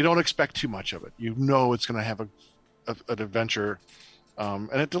 Yes. You don't expect too much of it. It's going to have an adventure,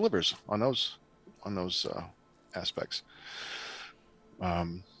 and it delivers on those aspects.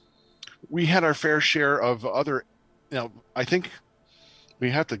 We had our fair share of other. I think we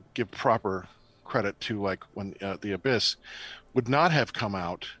have to give proper credit to like when The Abyss would not have come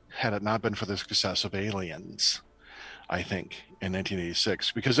out had it not been for the success of Aliens. I think in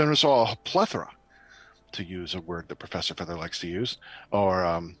 1986, because then we saw a plethora, to use a word that Professor Feather likes to use,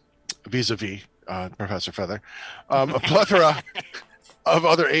 or vis-a-vis Professor Feather, a plethora of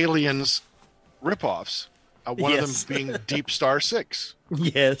other Aliens ripoffs. One of them being Deep Star 6.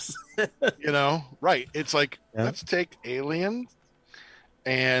 Yes. Right. It's like, let's take Alien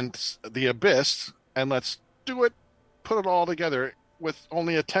and The Abyss and let's do it, put it all together with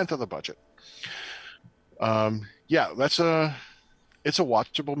only a tenth of the budget. It's a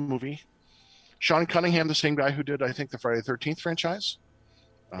watchable movie. Sean Cunningham, the same guy who did, I think, the Friday the 13th franchise.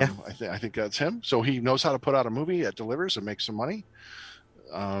 I think that's him. So he knows how to put out a movie that delivers and makes some money.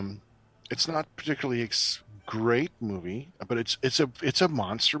 It's not particularly great movie, but it's a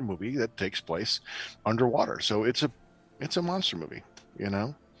monster movie that takes place underwater. So it's a monster movie,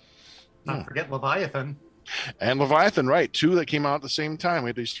 Not forget Leviathan. And Leviathan, right? 2 that came out at the same time. We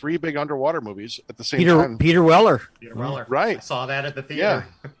had these 3 big underwater movies at the same time. Peter Weller. Right. I saw that at the theater.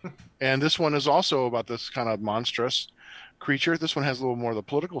 Yeah. And this one is also about this kind of monstrous creature. This one has a little more of the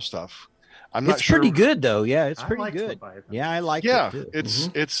political stuff. It's pretty good though. Yeah, it's pretty good. Leviathan. Yeah, I like it too. It's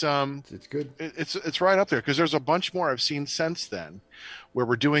good. It's right up there because there's a bunch more I've seen since then where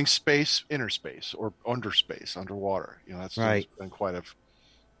we're doing space, inner space, or underwater. That's right. Been quite a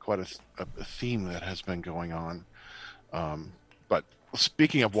theme that has been going on. But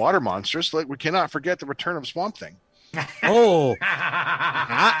speaking of water monsters, we cannot forget the return of Swamp Thing. Oh,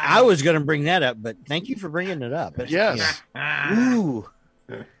 I was going to bring that up, but thank you for bringing it up. Yes. Yeah. Ooh.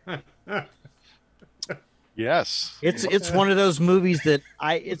 Yes. It's one of those movies that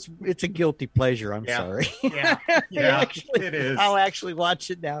it's a guilty pleasure. I'm sorry. Yeah. It is. I'll actually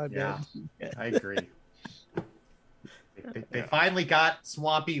watch it now and then. I agree. They finally got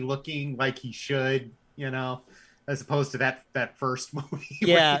Swampy looking like he should, as opposed to that first movie.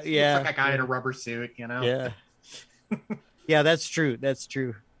 Yeah. Looks like a guy in a rubber suit, Yeah. Yeah, that's true. That's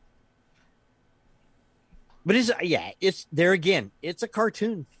true. But it's there again. It's a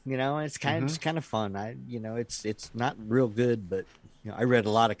cartoon, It's kind of fun. It's not real good, but I read a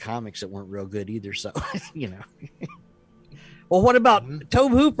lot of comics that weren't real good either. So Well, what about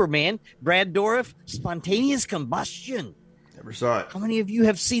Tobe Hooper, man? Brad Dourif, Spontaneous Combustion. Never saw it. How many of you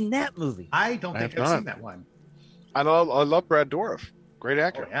have seen that movie? I don't think I've seen that one. I love Brad Dourif. Great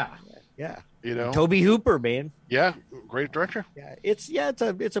actor. Oh, yeah. Tobe Hooper, man. Yeah, great director. Yeah, it's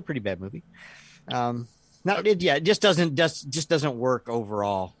a pretty bad movie. It just doesn't work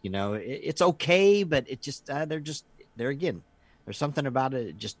overall. It's okay, but it just there again. There's something about it.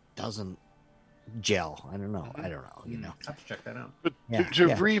 It just doesn't gel. I don't know. I have to check that out. But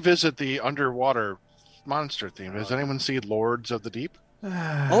to revisit the underwater monster theme, has anyone seen Lords of the Deep?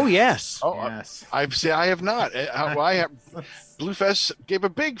 Oh yes. Oh yes. I have not. Blue Fez gave a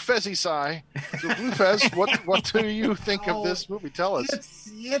big Fezzy sigh. So Blue Fez, what do you think of this movie? Tell us.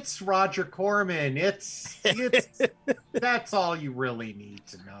 It's Roger Corman. It's that's all you really need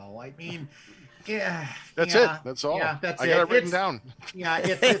to know. I mean, Yeah, That's yeah, it. That's all. Yeah, that's I it. got it written down. Yeah,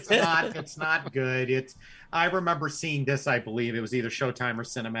 it's not good. I remember seeing this. I believe it was either Showtime or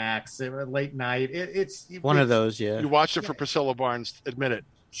Cinemax. Late night. One of those, yeah. You watched it for Priscilla Barnes. Admit it.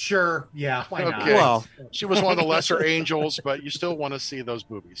 Sure. Yeah. Why not? Okay. Well, she was one of the lesser angels, but you still want to see those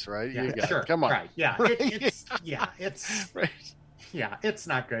movies, right? Yeah, You got sure. it. Come on. Right. Yeah. Right. It's Right. yeah, it's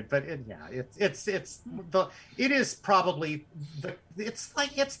not good, but it is probably it's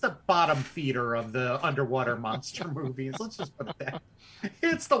the bottom feeder of the underwater monster movies. Let's just put it that.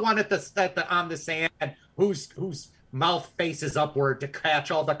 It's the one on the sand whose mouth faces upward to catch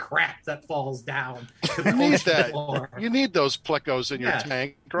all the crap that falls down. To the You need ocean that. floor. You need those plecos in your Yeah.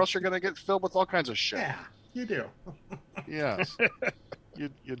 tank, or else you're going to get filled with all kinds of shit. Yeah, you do. Yes.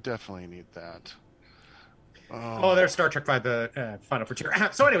 You definitely need that. Oh, there's Star Trek V, the Final Frontier.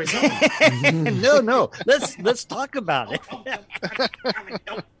 So, anyways, no. Let's talk about it.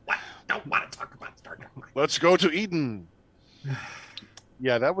 don't want to talk about Star Trek V. Let's go to Eden.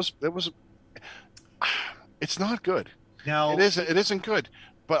 Yeah, that was. It's not good. No, It isn't good.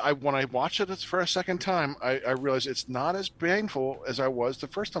 But when I watched it for a second time, I realized it's not as painful as I was the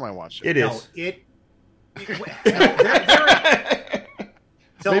first time I watched it. It is.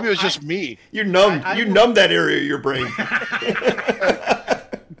 So Maybe it was just me. You numb that area of your brain.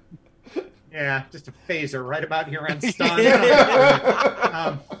 Yeah, just a phaser right about here on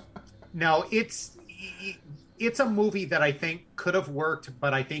stun. No, it's a movie that I think could have worked,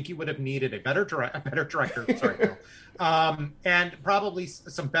 but I think you would have needed a better director. Sorry, Bill. And probably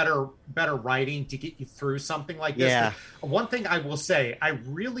some better writing to get you through something like this. Yeah. But one thing I will say, I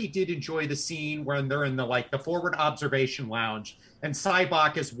really did enjoy the scene when they're in the forward observation lounge and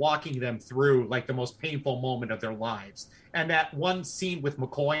Cybok is walking them through like the most painful moment of their lives. And that one scene with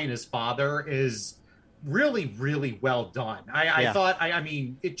McCoy and his father is really, really well done. I thought,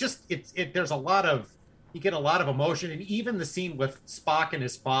 there's a lot of, you get a lot of emotion. And even the scene with Spock and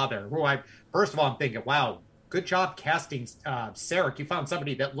his father, first of all, I'm thinking, wow, good job casting Sarek. You found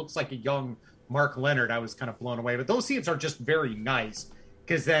somebody that looks like a young Mark Leonard. I was kind of blown away. But those scenes are just very nice.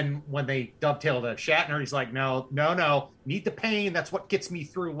 Because then when they dovetail to Shatner, he's like, no, need the pain. That's what gets me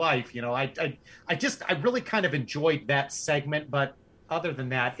through life. You know, I really kind of enjoyed that segment. But other than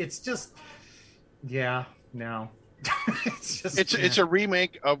that, it's just, no. It's a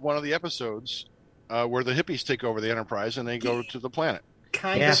remake of one of the episodes where the hippies take over the Enterprise and they go to the planet.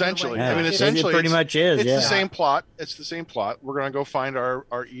 Kind of essentially. Yeah. I mean, essentially, it pretty much is. It's Yeah. the same plot. It's the same plot. We're going to go find our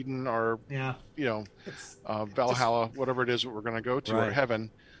Eden, our Valhalla, whatever it is that we're going to go to, or heaven.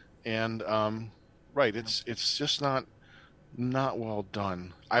 And it's just not well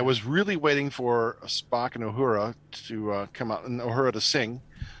done. I was really waiting for Spock and Uhura to come out, and Uhura to sing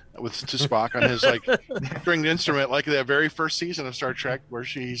to Spock on his stringed instrument, like the very first season of Star Trek, where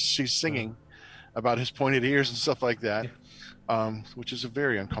she's singing about his pointed ears and stuff like that. Which is a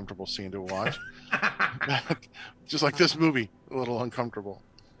very uncomfortable scene to watch. Just like this movie, a little uncomfortable.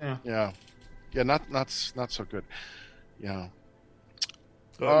 Yeah, not so good. Yeah.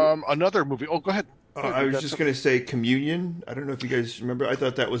 Another movie. Oh, go ahead. I was just going to say Communion. I don't know if you guys remember. I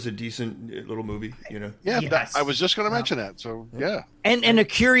thought that was a decent little movie. You know. Yeah, yes. I was just going to mention that. So yeah. And a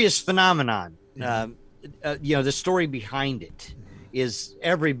curious phenomenon. The story behind it is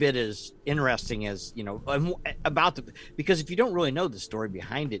every bit as interesting as because if you don't really know the story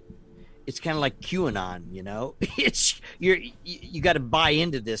behind it, it's kind of like QAnon, it's you got to buy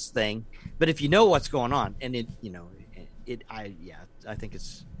into this thing, but if you know what's going on, and I think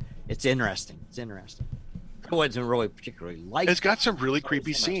it's interesting. It's interesting. I wasn't really particularly like. It's got some really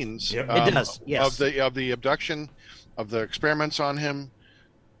creepy scenes. Yep. It does. Yes. Of the abduction, of the experiments on him.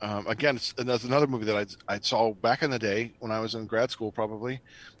 Again, it's another movie that I saw back in the day when I was in grad school, probably,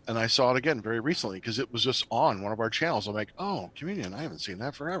 and I saw it again very recently because it was just on one of our channels. I'm like, oh, Communion, I haven't seen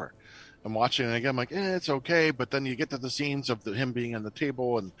that forever. I'm watching it again. I'm like, it's okay, but then you get to the scenes of him being on the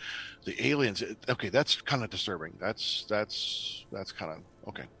table and the aliens. That's kind of disturbing. That's kind of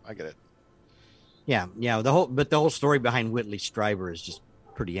okay. I get it. Yeah. The whole story behind Whitley Strieber is just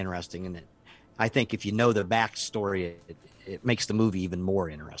pretty interesting, isn't it? I think if you know the backstory, it makes the movie even more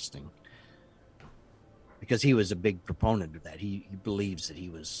interesting because he was a big proponent of that. He believes that he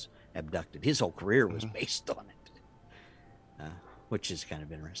was abducted. His whole career was based on it, which is kind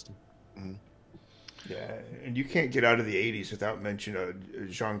of interesting. Mm-hmm. Yeah, and you can't get out of the 80s without mentioning a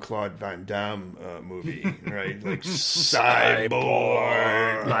Jean-Claude Van Damme movie, right? Like Cyborg.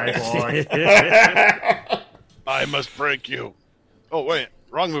 I must break you. Oh, wait.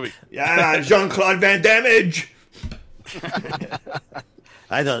 Wrong movie. Yeah, Jean-Claude Van Damme.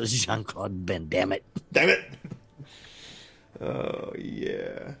 I thought it was Jean-Claude Van Damme. Damn it. Oh,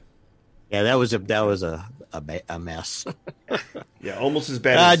 yeah. Yeah, that was a mess. Yeah, almost as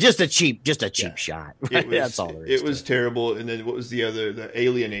bad. Just a cheap shot. That's all there is. It was terrible. And then what was the other? The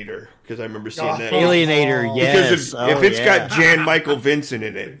Alienator, because I remember seeing that. Alienator, yes. Because if it's got Jan Michael Vincent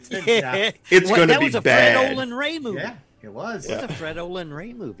in it, it's going to be bad. That was a Fred Olen Ray movie. Yeah, it was. It was a Fred Olen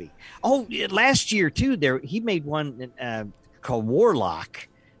Ray movie. Oh, last year too. He made one called Warlock,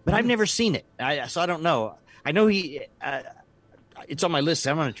 but I've never seen it. So I don't know. I know he. It's on my list.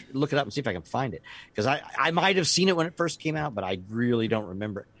 I'm going to look it up and see if I can find it, because I might have seen it when it first came out, but I really don't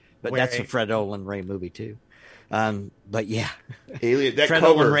remember it. But that's a Fred Olen Ray movie too. But yeah, Fred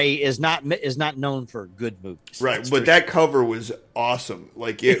Olen Ray is not known for good movies, right? But that cover was awesome.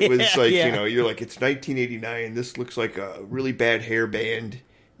 Like it was like you're like, it's 1989. This looks like a really bad hair band.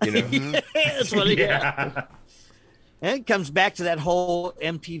 That's what And it comes back to that whole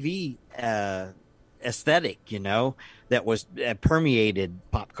MTV aesthetic, that was permeated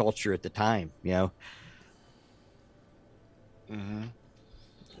pop culture at the time. Mm-hmm.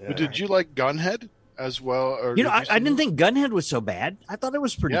 Yeah. Did you like Gunhead as well? Or I didn't think Gunhead was so bad. I thought it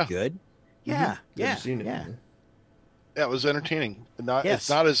was pretty good. Yeah, yeah. It was entertaining. It's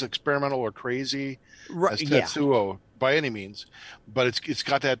not as experimental or crazy as Tetsuo by any means, but it's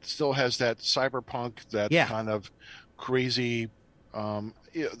got that, still has that cyberpunk, that kind of crazy.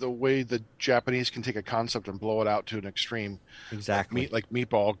 The way the Japanese can take a concept and blow it out to an extreme, exactly, like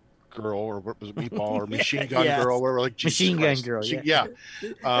Meatball Girl, or what was it, Meatball or Machine Gun Girl, where like Machine Gun Girl,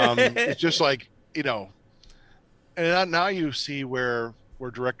 it's just like, and now you see where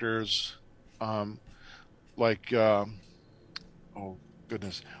directors, oh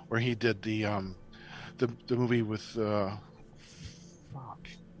goodness, where he did the movie with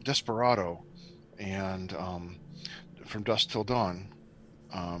Desperado and From Dusk Till Dawn.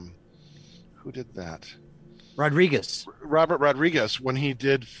 Who did that? Robert Rodriguez, when he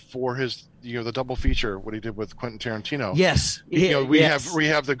did for his the double feature, what he did with Quentin Tarantino. Yes, we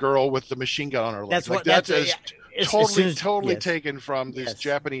have the girl with the machine gun on her leg. Totally taken from this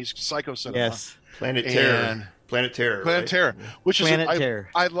Japanese psycho cinema. Yes, Planet Terror. Which Planet Terror.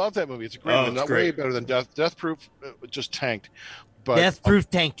 I love that movie. It's a great movie. Not way better than Death Proof. Just tanked. But, Death Proof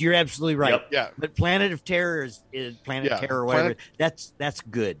tanked. You're absolutely right. Yep. Yeah. But Planet of Terror is Planet Terror or whatever. That's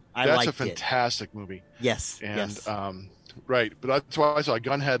good. That's a fantastic movie. Yes. And right. But that's why I saw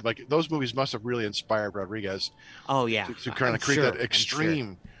Gunhead. Like, those movies must have really inspired Rodriguez. Oh yeah. To kind of create that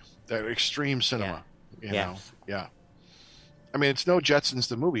extreme cinema. You know. Yeah. I mean, it's no Jetsons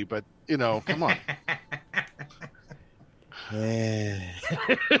the movie, but come on.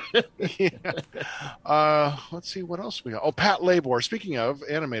 Let's see what else we got. Oh, Pat Labor. Speaking of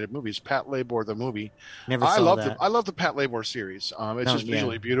animated movies, Pat Labor the movie. I love the Pat Labor series. It's just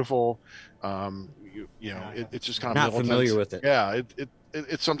visually beautiful. It's just kind of not familiar with it. Yeah,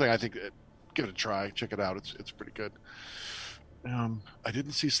 it's something I think. Give it a try. Check it out. It's pretty good. I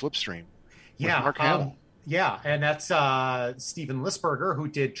didn't see Slipstream. Mark Hamill. Yeah, and that's Steven Lisberger, who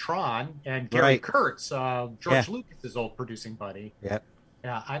did Tron, and Gary Kurtz, George Lucas's old producing buddy. Yep.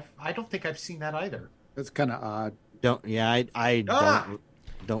 Yeah, I don't think I've seen that either. That's kind of odd. I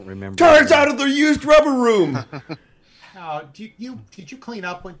don't remember. Turns out of the used rubber room. Did you clean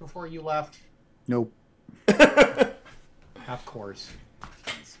up before you left? Nope. Of course.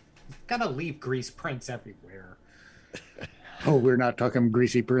 Gotta leave grease prints everywhere. Oh, we're not talking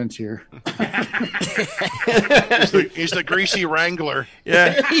greasy prince here. He's the greasy wrangler.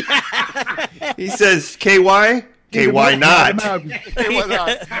 Yeah. He says, KY? KY not. Oh,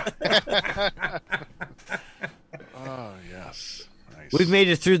 yes. Nice. We've made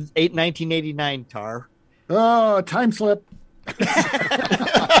it through 1989, Tar. Oh, time slip.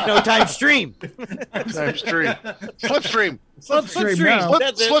 No, time stream. Slipstream. Slipstream.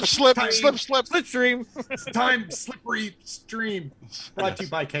 Time slippery stream. Brought to you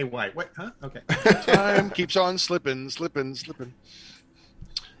by KY. What? Huh? Okay. Time keeps on slipping.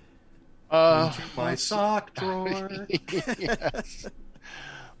 My sock drawer. Yes.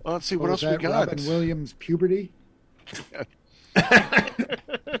 Well, let's see what else we got. Robin Williams' puberty.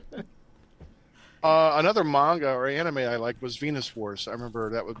 Another manga or anime I liked was Venus Wars. I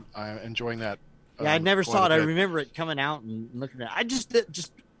remember enjoying that. Yeah, I never saw it. I remember it coming out and looking at it. I just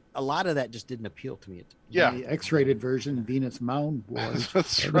a lot of that just didn't appeal to me. Yeah, the X-rated version, Venus Mound Wars.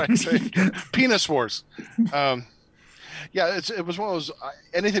 That's right. Penis Wars. Yeah, it was one of those.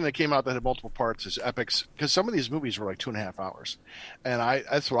 Anything that came out that had multiple parts is epics, because some of these movies were like 2.5 hours, and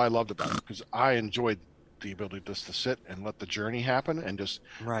that's what I loved about it, because I enjoyed the ability just to sit and let the journey happen, and just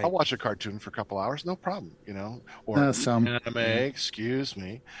I'll watch a cartoon for a couple hours, no problem, or some anime. Excuse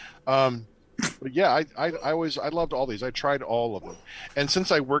me. But yeah, I loved all these. I tried all of them, and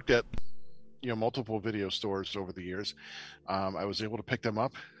since I worked at multiple video stores over the years. I was able to pick them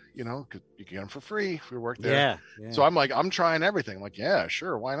up, 'cause you can get them for free if you work there. Yeah. So I'm trying everything. Like, yeah,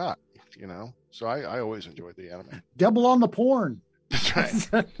 sure, why not? So I always enjoyed the anime. Double on the porn.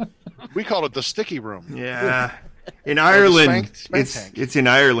 That's right. We called it the sticky room. Yeah. In Ireland, spank tank. it's in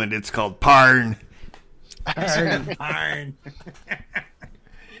Ireland. It's called parn. Parn.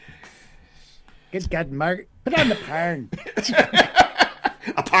 Good God, Mark. Put on the parn.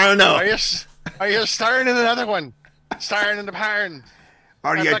 A parno. Are you starring in another one? Starring in the barn.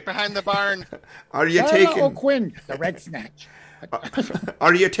 Are Right you back behind the barn. Are you Sarah taking O'Quinn, the red snatch.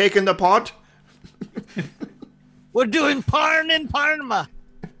 Are you taking the pot? We're doing Parn in Parma.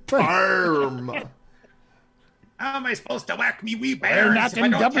 Parm. How am I supposed to whack me wee We're bears not if I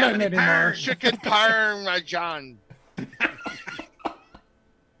in don't have Dublin any anymore. parn? Chicken parm, John.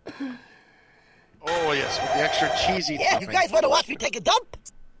 Oh, yes, with the extra cheesy topping. want to watch me take a dump?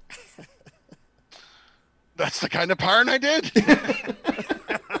 That's the kind of parn I did.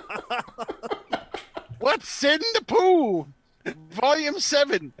 What's in the poo? Volume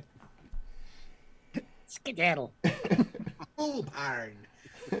 7. Skedaddle. Full parn.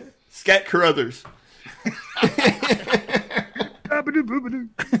 Scat Carruthers. Babadoo, boobadoo.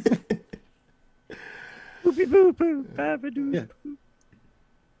 Boopy boo boo, babadoo. Yeah.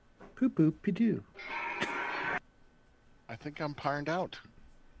 Poo poo pee doo. I think I'm parned out.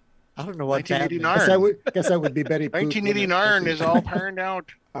 I don't know what that means. 1989. Guess that would be Betty Poop. 1989 is all parned out.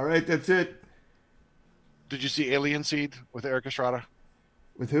 All right, that's it. Did you see Alien Seed with Eric Estrada?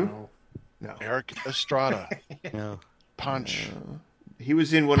 With who? No. Eric Estrada. No. Punch. He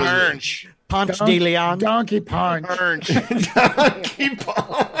was in one Punch. Ponce de Leon. Donkey punch. Punch. of the Donkey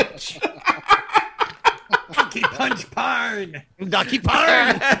Punch. Donkey punch parn. Donkey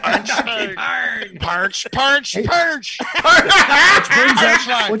Parn. Donkey parn. Punch. Punch. Punch.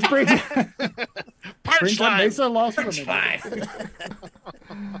 Which brings Punch brings up line. Mesa Lost Woman. Fine.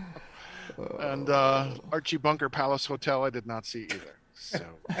 And Archie Bunker Palace Hotel, I did not see either. So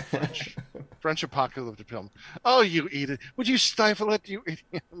French apocalyptic film. Oh, you eat it. Would you stifle it, you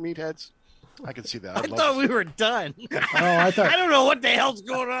meatheads? I can see that. I I'd love thought to we were done. Oh, I thought I don't know what the hell's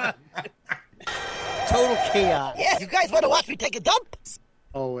going on. Total chaos. Yeah, you guys want to watch me take a dump?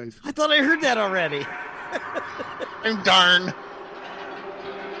 always. I thought I heard that already. And darn.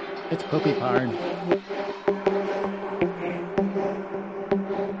 It's Poopy Parn.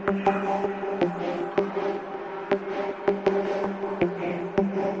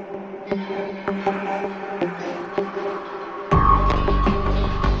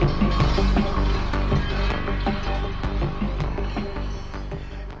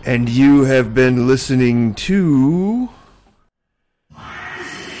 And you have been listening to...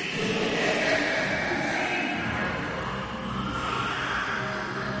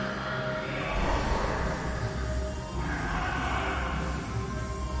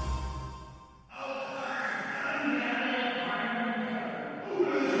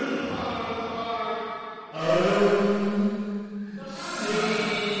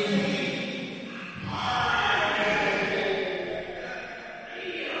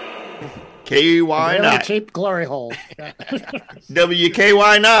 KY Very not. cheap glory hole.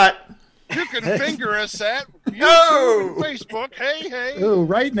 WKY not. You can finger us at YouTube No! and Facebook. Hey, hey. Ooh,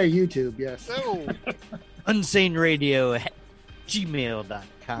 right in their YouTube, yes. So, Unsane Radio at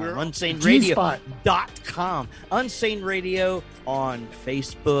gmail.com. We're- UnsaneRadio.com. Unsane Radio on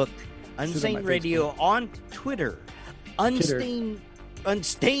Facebook. my Unsane Radio on Twitter. Unstained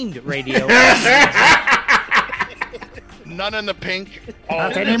Radio. none in the pink.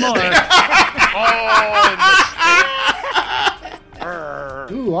 Not anymore. All in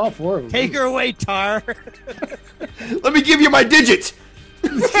the Ooh, all four of them. Take her away, Tar. Let me give you my digits.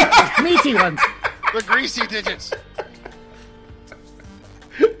 Meaty ones. the greasy digits.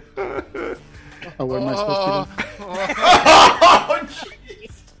 Oh, what am I supposed to do? Oh,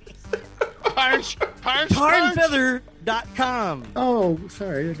 jeez. Punch, punch, punch. Tarnfeather.com. Oh,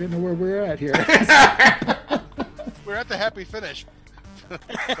 sorry, I didn't know where we're at here. We're at the happy finish.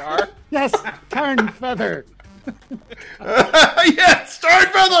 Star. Yes, Tarn Feather. Yes, Star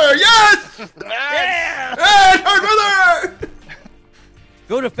Feather. Yes. Yeah! Hey, Star Feather.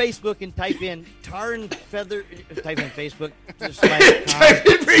 Go to Facebook and type in Tarn Feather. Type in Facebook Type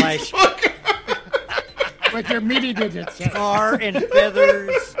in / Facebook. With your meaty digits. yes. Tar and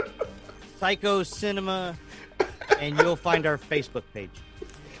Feathers Psycho Cinema, and you'll find our Facebook page.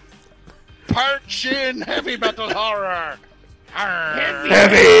 Parch in heavy metal horror.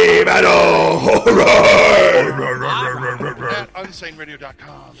 Heavy metal horror. At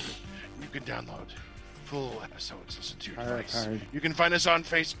unsaneradio.com. You can download full episodes listened to your Hard, device. hard. You can find us on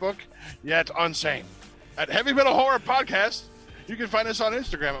Facebook, at Unsane, at Heavy Metal Horror Podcast. You can find us on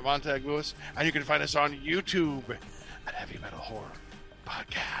Instagram at Montag Lewis, and you can find us on YouTube at Heavy Metal Horror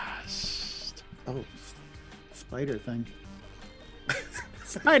Podcast. Oh, spider thing.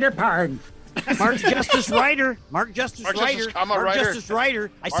 Spider parn. Mark Justice Writer. Mark Justice Mark Writer. Justice, comma, Mark writer. Justice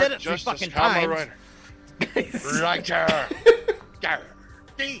Writer. I said it 3 fucking comma, times. Writer. Writer.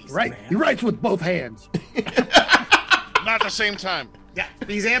 Right. He writes with both hands. Not at the same time. Yeah,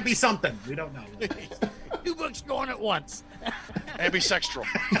 these ambi something. We don't know. 2 books going at once. Ambisexual.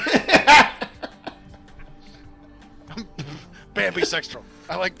 Bambisexual.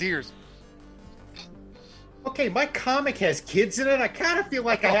 I like deers. Okay, my comic has kids in it. I kind of feel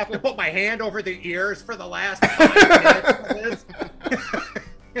like I have to put my hand over their ears for the last 5 minutes of this.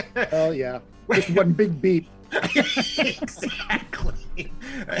 Oh yeah. Just one big beep. Exactly.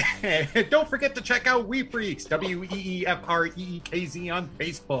 And don't forget to check out We Freaks, WEEFREEKZ on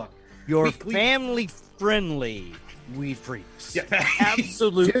Facebook. Your Weekly- family-friendly We Freaks. Yeah.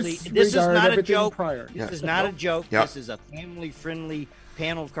 Absolutely. This is Disregard not a everything joke. prior. This is not a joke. Yeah. This is a family-friendly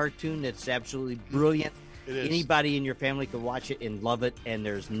panel cartoon that's absolutely brilliant. It is. Anybody in your family could watch it and love it, and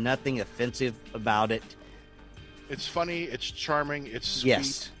there's nothing offensive about it. It's funny. It's charming. It's sweet.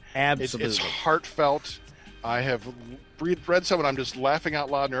 Yes, absolutely. It's heartfelt. I have read some, and I'm just laughing out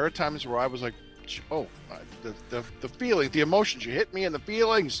loud. And there are times where I was like, "Oh, the feeling, the emotions. You hit me in the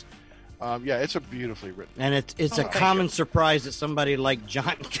feelings." Yeah, it's a beautifully written. And it's a thank common surprise that somebody like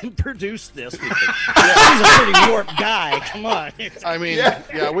John can produce this. Because he's a pretty warped guy. Come on. I mean,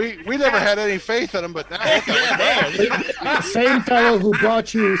 yeah, we never had any faith in him, but now Same fellow who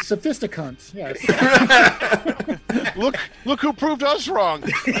brought you Sophisticunts. Yes. look who proved us wrong.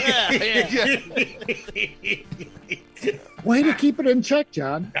 Yeah. Way to keep it in check,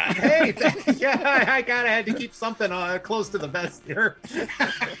 John. Hey, yeah, I kind of had to keep something close to the vest here.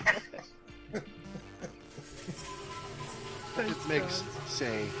 It makes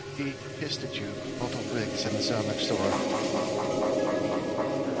say he hissed at you multiple wigs in the cell next door.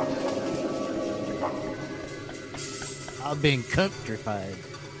 I'm being countrified.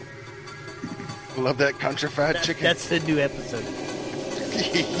 Love that countrified chicken. That's the new episode.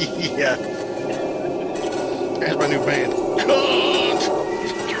 Yeah. Here's my new band.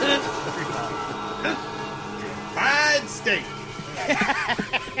 Fried steak.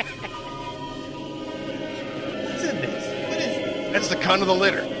 What's in this? What is it? That's the cunt of the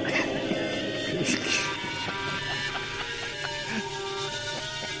litter.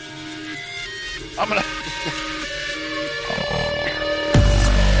 I'm gonna